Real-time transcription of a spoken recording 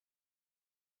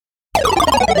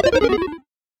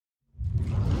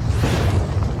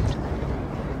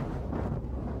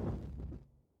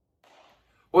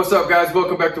What's up, guys?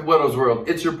 Welcome back to Whetto's World.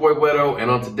 It's your boy Whetto, and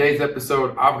on today's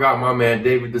episode, I've got my man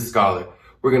DavidtheScholar.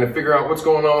 We're going to figure out what's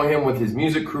going on with him with his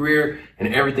music career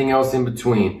and everything else in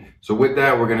between. So with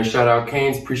that, we're going to shout out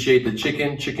Canes. Appreciate the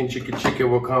chicken.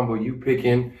 What combo you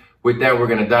picking? With that, we're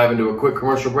going to dive into a quick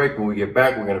commercial break. When we get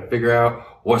back, we're going to figure out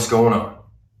what's going on.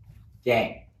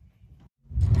 Dang.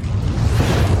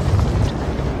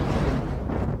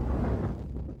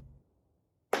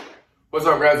 What's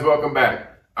up, guys? Welcome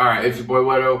back. All right, it's your boy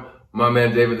Whetto, my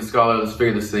man DavidtheScholar. Let's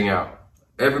figure this thing out.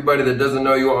 Everybody that doesn't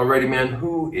know you already, man,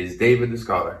 who is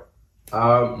DavidtheScholar?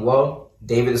 Well,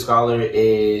 DavidtheScholar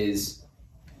is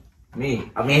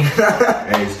me. I mean,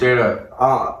 hey, straight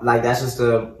up. Like that's just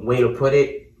a way to put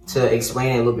it. To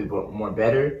explain it a little bit more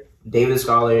better,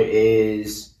 DavidtheScholar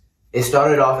is. It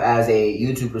started off as a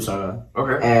YouTube persona.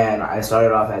 Okay. And I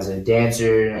started off as a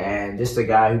dancer and just a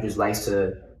guy who just likes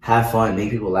to have fun,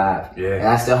 make people laugh. Yeah. And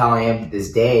that's still how I am to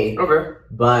this day. Okay.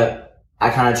 But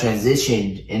I kind of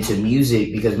transitioned into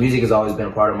music because music has always been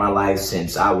a part of my life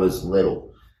since I was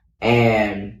little.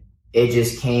 And it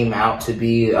just came out to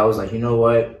be, I was like, you know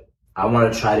what? I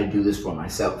want to try to do this for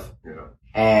myself. Yeah.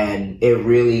 And it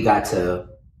really got to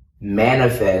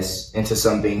manifest into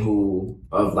something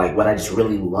of like what I just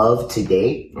really love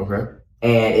today. Okay.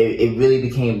 And it really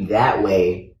became that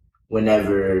way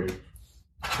whenever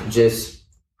just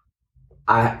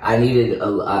I needed a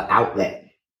outlet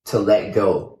to let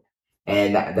go.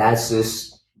 And that's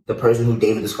just the person who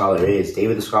DavidtheScholar is.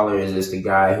 DavidtheScholar is just the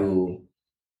guy who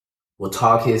will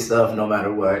talk his stuff no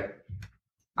matter what.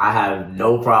 I have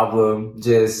no problem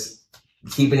just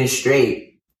keeping it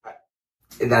straight.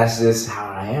 That's just how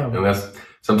I am. And that's,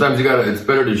 sometimes it's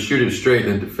better to shoot it straight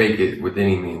than to fake it with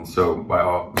any means. So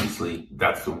obviously,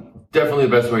 that's definitely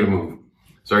the best way to move.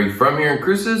 So are you from here in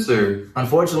Cruces or?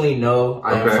 Unfortunately, no.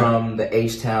 I am from the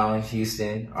H-Town,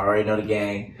 Houston. I already know the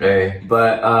gang. Hey.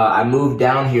 But I moved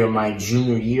down here my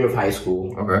junior year of high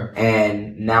school. Okay.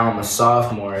 And now I'm a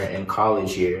sophomore in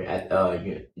college here at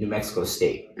New Mexico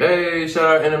State. Hey,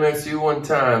 shout out NMXU one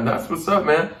time. That's what's up,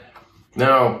 man.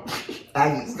 Now,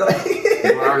 that's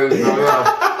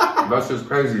just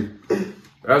crazy.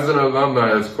 As an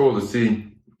alumni, it's cool to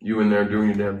see you in there doing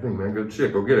your damn thing, man. Good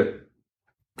shit. Go get it.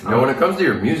 Now, when it comes to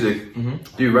your music, do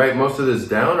you write most of this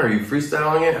down? Or are you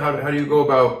freestyling it? How do you go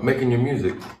about making your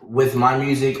music? With my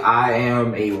music, I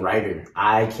am a writer.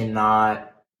 I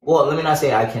cannot, well, let me not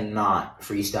say I cannot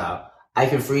freestyle. I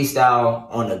can freestyle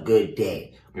on a good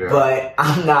day. Yeah. But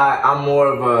I'm more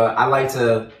of I like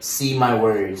to see my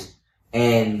words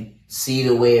and see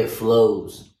the way it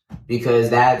flows. Because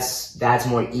that's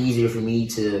more easier for me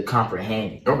to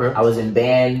comprehend. Okay. I was in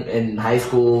band in high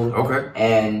school. Okay.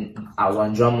 And I was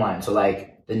on drumline, so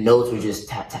like the notes were just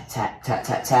tap tap tap tap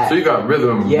tap tap. So you got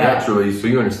rhythm naturally, so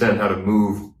you understand how to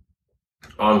move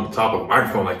on the top of a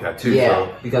microphone like that too. Yeah,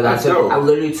 so because I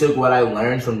literally took what I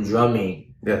learned from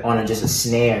drumming on just a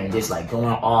snare and just like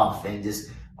going off and just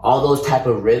all those type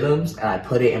of rhythms, and I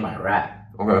put it in my rap.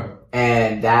 Okay.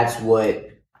 And that's what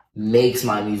makes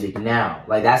my music now.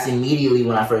 Like that's immediately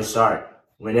when I first start.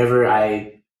 Whenever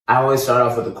I always start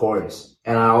off with a chorus,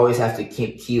 and I always have to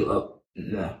keep up.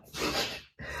 No,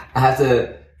 I have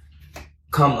to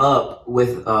come up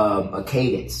with a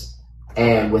cadence,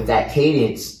 and with that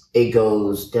cadence, it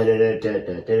goes da da da da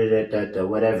da da da da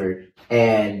whatever,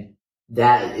 and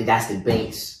that's the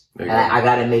bass. And I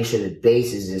gotta make sure the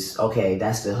bass is just okay.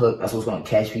 That's the hook. That's what's gonna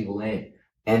catch people in,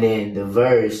 and then the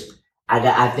verse.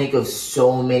 I think of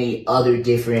so many other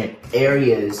different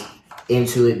areas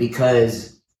into it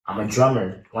because I'm a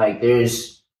drummer. Like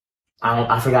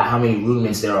I forgot how many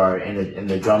rudiments there are in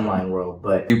the drumline world,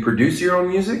 but. You produce your own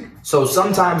music? So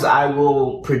sometimes I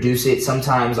will produce it.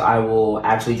 Sometimes I will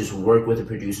actually just work with a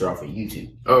producer off of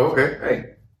YouTube. Oh, okay. Hey.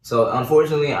 So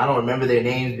unfortunately, I don't remember their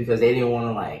names because they didn't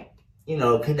want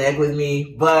to connect with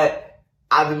me, but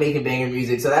I've been making banger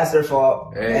music, so that's their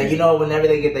fault. Hey. And whenever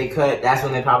they get their cut, that's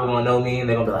when they probably gonna know me and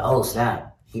they're gonna be like, oh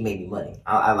snap, he made me money.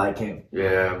 I like him.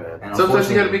 Yeah, man. And sometimes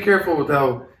you gotta be careful with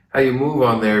how you move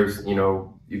on there.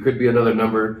 You could be another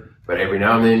number, but every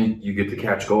now and then you get to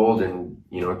catch gold and,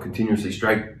 continuously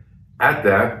strike at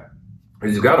that.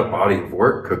 Because you've got a body of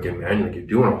work cooking, man. Like you're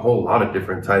doing a whole lot of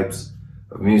different types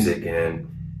of music, and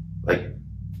like,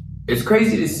 it's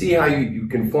crazy to see how you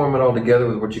can form it all together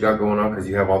with what you got going on because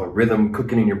you have all the rhythm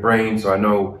cooking in your brain. So I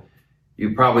know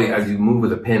you probably, as you move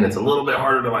with a pen, it's a little bit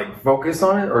harder to focus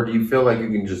on it, or do you feel like you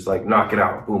can just knock it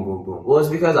out? Boom, boom, boom. Well, it's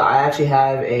because I actually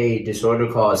have a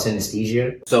disorder called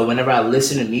synesthesia. So whenever I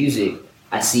listen to music,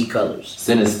 I see colors.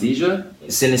 Synesthesia?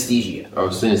 Synesthesia. Oh,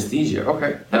 synesthesia.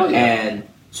 Okay. Hell yeah. And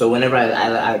so whenever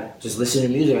I just listen to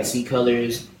music, I see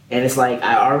colors, and it's like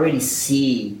I already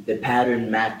see the pattern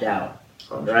mapped out,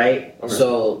 right? Okay.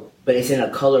 So, but it's in a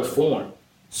color form.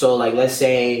 So, like, let's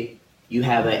say you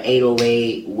have an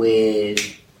 808 with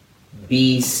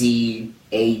B, C,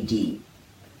 A, D,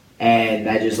 and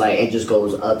that just like it just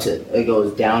goes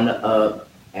down to up,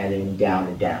 and then down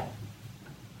to down.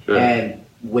 Sure. And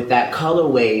with that color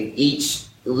wave, each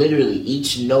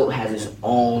note has its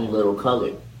own little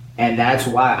color. And that's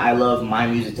why I love my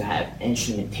music to have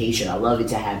instrumentation. I love it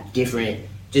to have different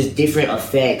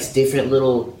effects, different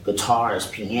little guitars,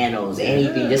 pianos,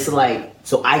 anything, just to like,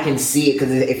 so I can see it.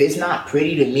 Because if it's not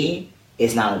pretty to me,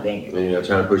 it's not a banger. And you're not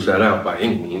trying to push that out by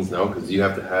any means, no, because you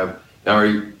have to have, now are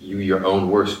you your own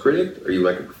worst critic? Are you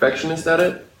like a perfectionist at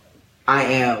it? I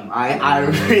am. I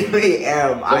really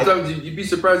am. Sometimes you'd be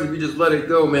surprised if you just let it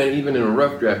go, man. Even in a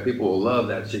rough draft, people will love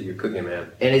that shit you're cooking,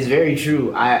 man. And it's very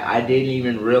true. I didn't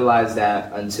even realize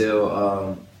that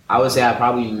until I would say I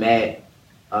probably met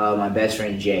my best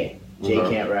friend Jay. Jay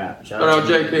can't rap. Shout out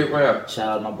Jay can't rap.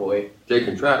 Shout out my boy. Jay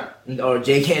can trap. Or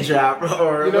Jay can't trap.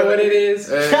 Or you know what it is?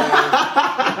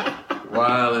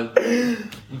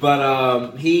 Wildin'.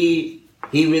 But he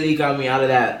really got me out of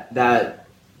that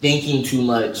thinking too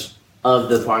much of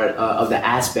the part of the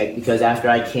aspect, because after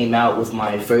I came out with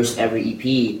my first ever EP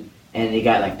and it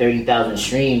got like 30,000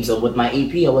 streams, so with my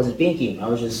EP I wasn't thinking, I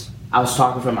was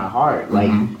talking from my heart.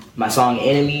 Like my song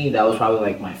Enemy, that was probably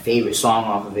like my favorite song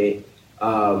off of it,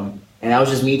 and that was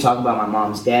just me talking about my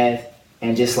mom's death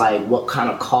and just like what kind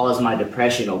of caused my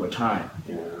depression over time.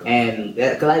 And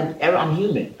because I'm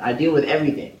human, I deal with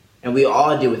everything. And we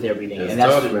all deal with everything, it's and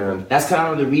tough, that's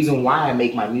kind of the reason why I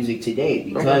make my music today.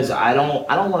 Because I don't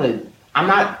want to. I'm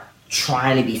not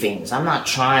trying to be famous. I'm not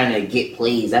trying to get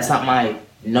plays. That's not my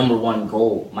number one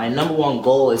goal. My number one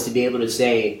goal is to be able to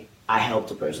say I helped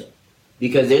a person.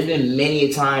 Because there's been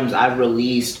many times I've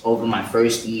released over my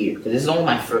first year. Because this is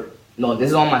only this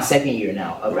is on my second year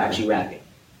now of actually rapping.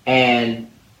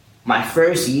 And my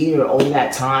first year, over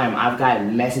that time, I've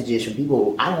gotten messages from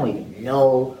people I don't even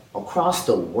know across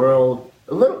the world.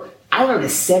 I remember a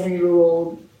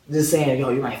 7-year-old just saying, "Yo,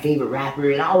 you're my favorite rapper,"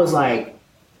 and I was like,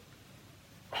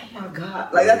 "Oh my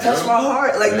god!" Like that touched my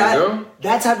heart. Like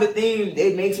that type of thing.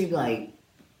 It makes me like,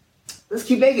 let's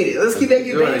keep making it. Let's keep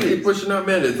making it. Keep pushing out,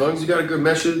 man. As long as you got a good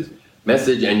message,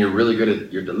 and you're really good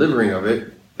at your delivering of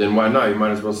it, then why not? You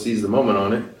might as well seize the moment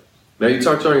on it. Now you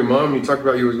talked to your mom. You talked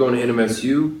about you was going to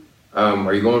NMSU.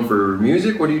 Are you going for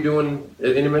music? What are you doing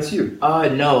at NMSU?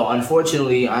 No,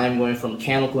 unfortunately, I am going for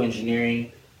mechanical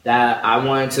engineering. That I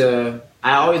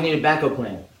always need a backup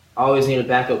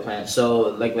plan.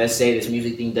 So, like, let's say this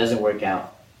music thing doesn't work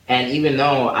out. And even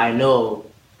though I know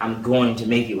I'm going to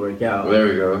make it work out. There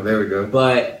we go.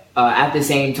 But at the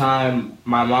same time,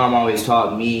 my mom always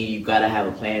taught me, you got to have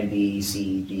a plan B,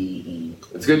 C, D, E.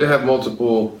 It's good to have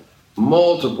multiple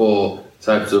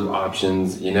types of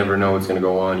options. You never know what's going to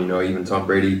go on. You know, even Tom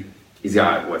Brady, he's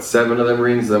got 7 of them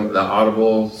rings, the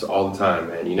audibles all the time,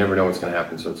 man. You never know what's going to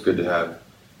happen, so it's good to have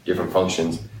different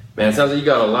functions. Man, it sounds like you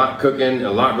got a lot cooking,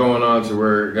 a lot going on, so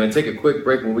we're going to take a quick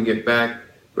break. When we get back,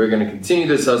 we're going to continue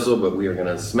this hustle, but we are going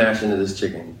to smash into this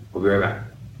chicken. We'll be right back.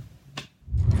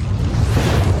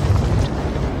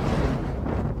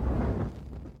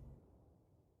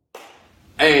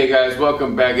 Hey guys,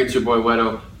 welcome back. It's your boy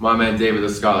Whetto, my man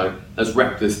DavidtheScholar. Let's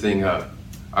wrap this thing up.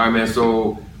 All right, man,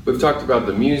 so we've talked about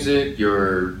the music,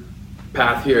 your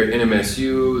path here at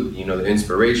NMSU, you know, the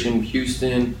inspiration,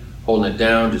 Houston, holding it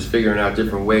down, just figuring out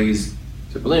different ways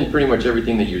to blend pretty much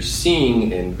everything that you're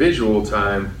seeing in visual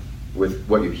time with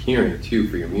what you're hearing too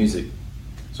for your music.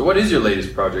 So what is your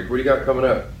latest project? What do you got coming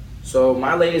up? So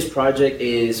my latest project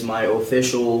is my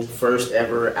official first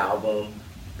ever album.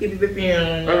 Gang.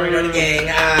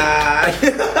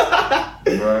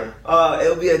 Right.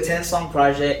 It'll be a 10-song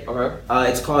project. Okay.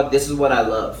 It's called This Is What I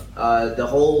Love. The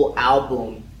whole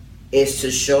album is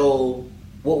to show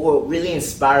what really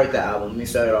inspired the album. Let me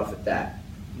start it off with that.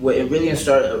 What it really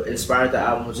inspired the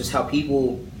album was just how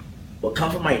people would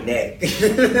come from my neck.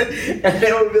 And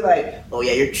they would be like, "Oh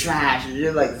yeah, you're trash.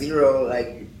 You're like 0,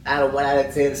 like out of 1 out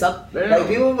of 10. Something." Like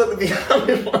people would be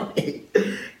coming for me.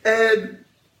 And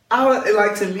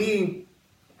to me,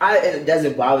 it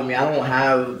doesn't bother me. I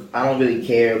don't really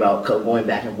care about going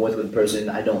back and forth with a person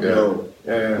I don't know.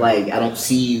 Yeah. Like, I don't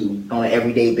see you on an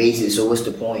everyday basis, so what's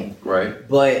the point? Right.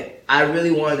 But I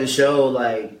really wanted to show,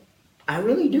 like, I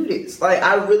really do this. Like,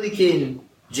 I really can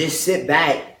just sit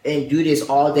back and do this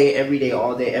all day, every day,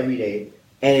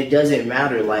 and it doesn't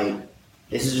matter. Like,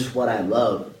 this is just what I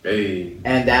love. Hey.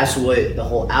 And that's what the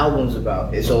whole album's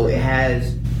about. And so it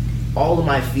has all of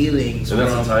my feelings. And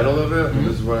that's the title of it? Mm-hmm.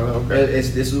 This is what I love? Okay.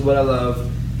 This is what I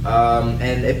love.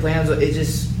 And it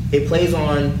plays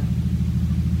on,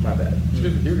 my bad.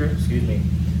 You're good. Excuse me.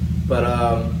 But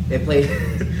it plays.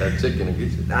 That chicken will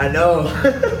get you. I know.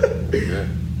 Yeah.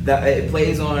 That it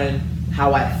plays on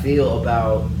how I feel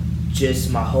about just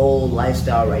my whole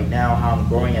lifestyle right now, how I'm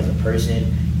growing as a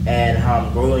person, and how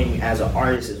I'm growing as an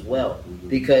artist as well. Mm-hmm.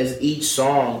 Because each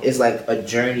song is like a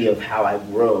journey of how I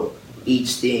grow.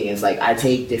 Each thing is like I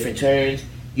take different turns.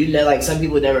 You know, like some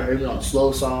people never heard me on a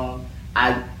slow song.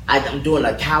 I'm doing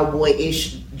a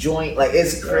cowboy-ish joint. Like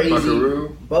it's crazy.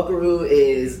 Buckaroo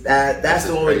is that's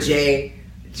the one with Jay.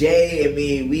 Jay and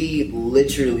me, we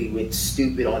literally went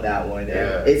stupid on that one.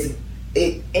 Yeah. I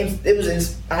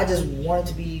just wanted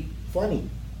to be funny.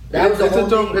 It's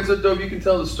a dope. You can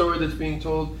tell the story that's being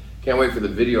told. Can't wait for the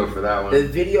video for that one. The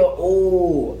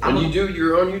video, And you do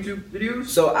your own YouTube videos?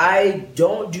 So I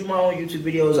don't do my own YouTube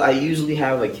videos. I usually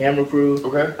have a camera crew.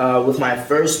 Okay. With my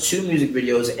first 2 music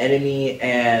videos, Enemy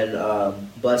and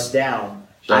Bust Down.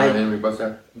 Shout out Enemy, Bust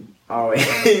Down. Always.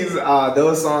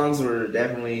 Those songs were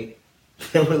definitely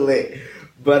lit.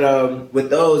 But with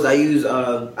those, I used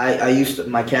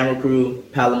my camera crew,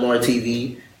 Palomar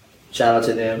TV. Shout out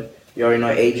to them. You already know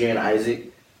Adrian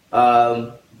Isaac.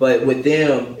 But with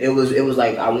them, it was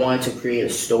like I wanted to create a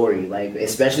story. Like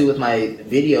especially with my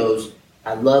videos,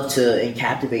 I love to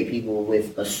captivate people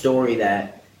with a story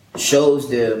that shows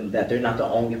them that they're not the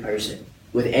only person.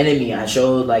 With Enemy, I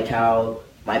showed like how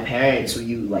my parents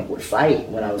would fight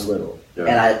when I was little, yeah.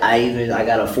 And I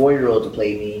got a 4-year-old to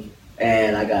play me,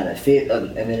 and I got a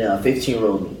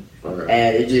 15-year-old me,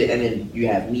 okay. And then you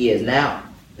have me as now.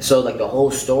 So like the whole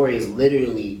story is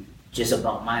literally just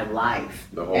about my life,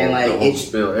 the whole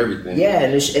spill, everything. Yeah,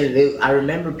 I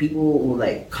remember people were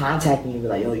like contacting me and be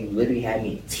like, "Yo, you literally had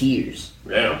me in tears."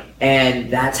 Yeah. And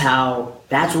that's the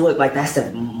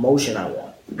emotion I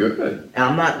want. Good. And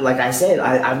I'm not, like I said,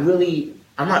 I'm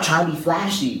not trying to be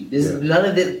flashy. None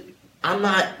of this. I'm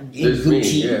not in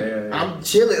Gucci. Yeah. I'm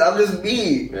chilling. I'm just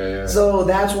me. Yeah. So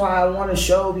that's why I want to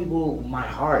show people my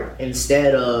heart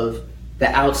instead of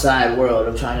the outside world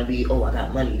of trying to be, I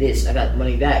got money this, I got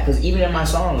money that. Because even in my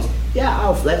songs,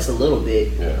 I'll flex a little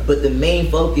bit, but the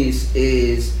main focus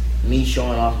is me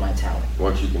showing off my talent.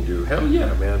 What you can do. Hell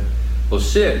yeah, man. Well,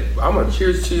 shit, I'm going to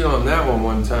cheers to you on that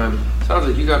one time. Sounds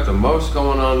like you got the most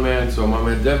going on, man. So my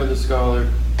man, DavidtheScholar,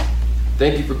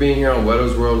 thank you for being here on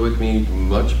Whetto's World with me.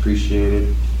 Much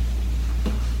appreciated.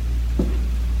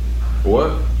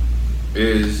 What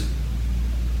is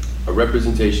a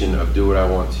representation of Do What I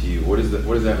Want to you? What does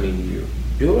that mean to you?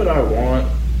 Do What I Want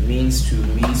means to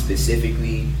me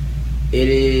specifically,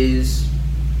 it's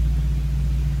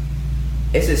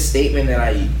a statement that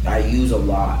I use a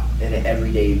lot in an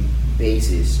everyday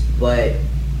basis, but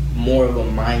more of a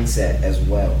mindset as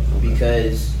well. Okay.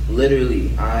 Because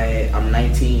literally, I'm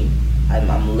 19.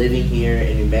 I'm living here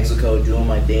in New Mexico doing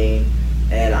my thing,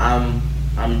 and I'm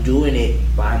doing it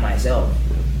by myself.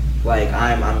 Like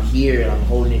I'm here and I'm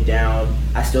holding it down.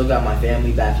 I still got my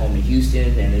family back home in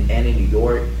Houston and in New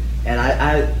York, and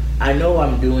I know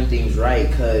I'm doing things right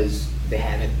because they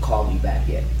haven't called me back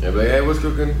yet. Yeah, but hey, what's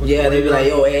cooking? They be like,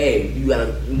 yo, hey, you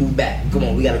gotta move back. Come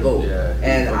on, we gotta go. Yeah.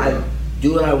 And I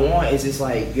Do What I Want is just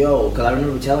like, yo, because I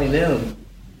remember telling them,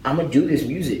 I'm gonna do this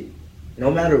music,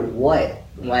 no matter what.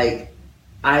 Like,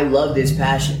 I love this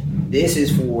passion. This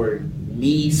is for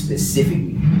me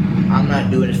specifically. I'm not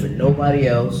doing this for nobody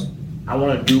else. I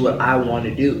want to do what I want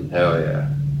to do. Hell yeah.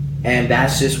 And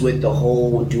that's just what the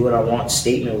whole Do What I Want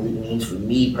statement really means for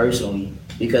me personally,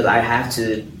 because I have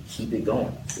to keep it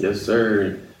going. Yes,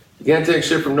 sir. You can't take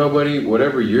shit from nobody.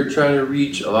 Whatever you're trying to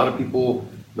reach, a lot of people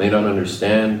may not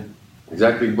understand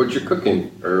exactly what you're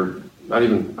cooking, or not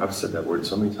even, I've said that word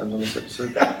so many times on this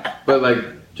episode, but like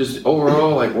just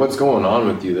overall, like what's going on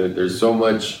with you. There's so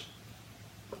much,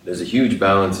 there's a huge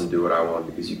balance in Do What I Want,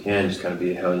 because you can just kind of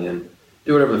be a hellion,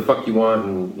 do whatever the fuck you want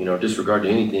and, disregard to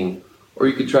anything. Or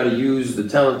you could try to use the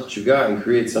talent that you got and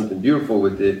create something beautiful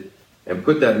with it and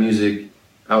put that music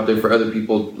out there for other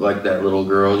people, like that little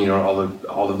girl,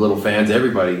 all the little fans,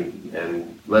 everybody,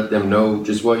 and let them know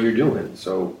just what you're doing.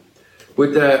 So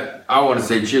with that, I want to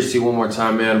say cheers to you one more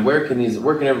time, man. Where can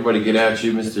everybody get at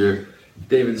you? Mr.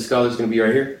 DavidtheScholar is going to be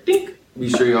right here. Dink. Be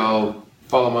sure y'all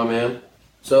follow my man.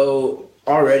 So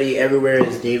already everywhere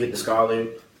is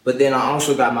DavidtheScholar. But then I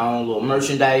also got my own little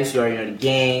merchandise. You already know the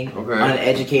gang. Okay.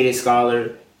 Uneducated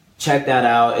Scholar. Check that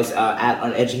out. It's at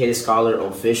Uneducated Scholar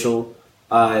Official.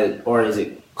 Or is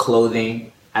it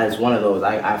clothing? It's one of those.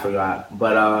 I forgot.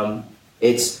 But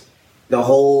it's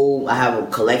I have a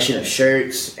collection of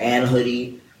shirts and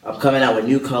hoodie. I'm coming out with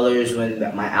new colors when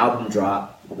my album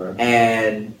drop. Okay.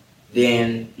 And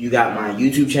then you got my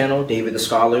YouTube channel, David the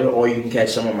Scholar, or you can catch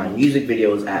some of my music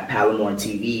videos at Palomore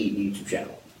TV YouTube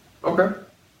channel. Okay.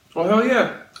 Well, hell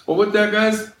yeah. Well, with that,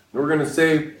 guys, we're going to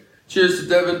say cheers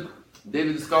to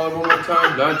David the Scholar one more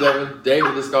time. Not Devin,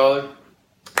 David the Scholar.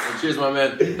 And cheers, my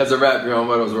man. That's a wrap here on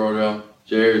Whetto's Rodeo.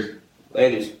 Cheers.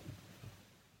 Ladies.